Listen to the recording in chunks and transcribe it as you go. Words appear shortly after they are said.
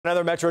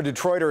Another Metro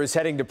Detroiter is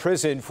heading to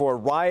prison for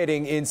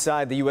rioting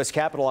inside the U.S.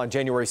 Capitol on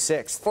January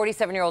 6th.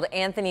 47-year-old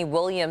Anthony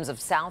Williams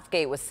of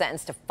Southgate was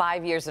sentenced to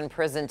 5 years in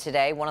prison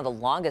today, one of the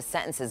longest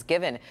sentences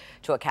given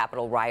to a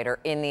Capitol rioter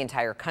in the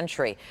entire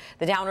country.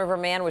 The Downriver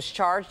man was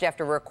charged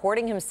after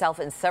recording himself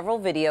in several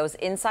videos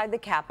inside the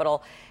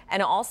Capitol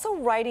and also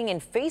writing in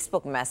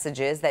Facebook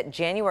messages that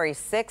January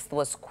 6th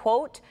was,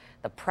 quote,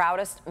 the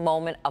proudest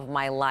moment of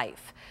my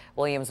life.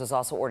 Williams was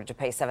also ordered to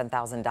pay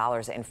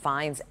 $7,000 in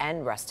fines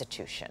and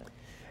restitution.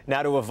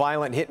 Now to a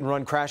violent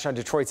hit-and-run crash on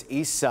Detroit's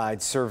east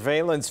side.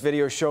 Surveillance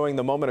video showing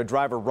the moment a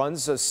driver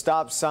runs a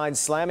stop sign,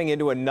 slamming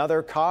into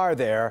another car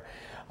there.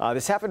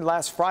 This happened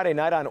last Friday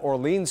night on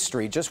Orleans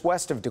Street, just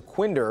west of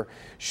DeQuinder.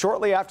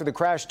 Shortly after the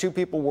crash, two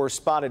people were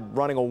spotted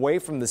running away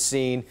from the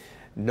scene.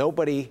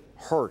 Nobody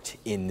hurt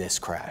in this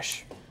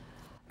crash.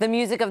 The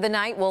music of the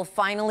night will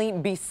finally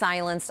be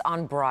silenced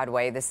on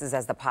Broadway. This is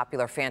as the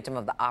popular Phantom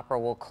of the Opera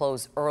will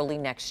close early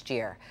next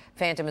year.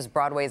 Phantom is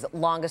Broadway's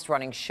longest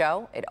running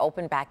show. It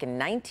opened back in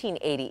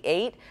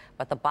 1988,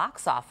 but the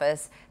box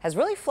office has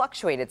really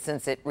fluctuated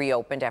since it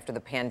reopened after the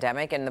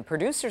pandemic, and the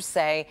producers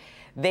say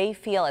they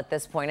feel at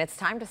this point it's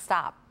time to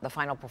stop. The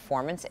final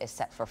performance is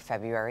set for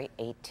February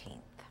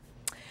 18th.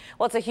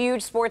 Well, it's a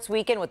huge sports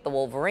weekend with the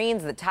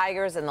Wolverines, the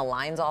Tigers, and the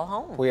Lions all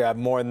home. We have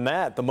more than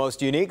that. The most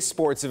unique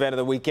sports event of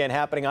the weekend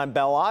happening on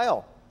Belle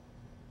Isle.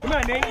 Come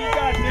on, Nate, you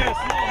got this.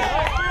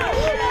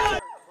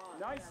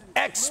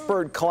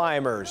 Expert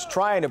climbers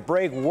trying to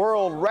break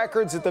world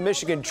records at the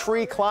Michigan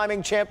Tree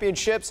Climbing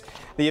Championships.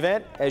 The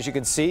event, as you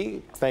can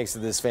see, thanks to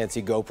this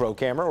fancy GoPro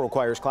camera,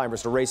 requires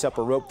climbers to race up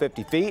a rope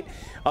 50 feet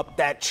up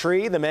that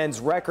tree. The men's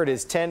record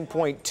is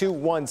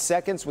 10.21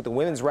 seconds, with the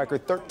women's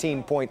record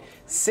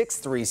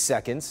 13.63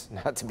 seconds.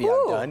 Not to be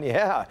outdone,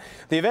 yeah.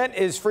 The event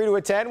is free to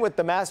attend, with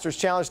the Masters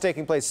Challenge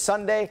taking place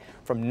Sunday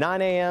from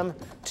 9 a.m.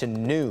 to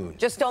noon.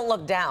 Just don't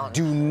look down.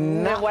 Do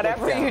not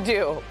whatever look down. you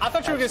do. I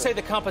thought you were going to say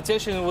the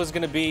competition was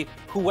going to be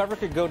whoever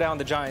could go down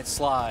the giant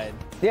slide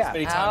as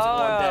many times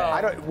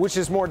in one day. Which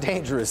is more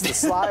dangerous, the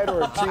slide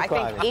or tree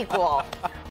climbing? I think equal.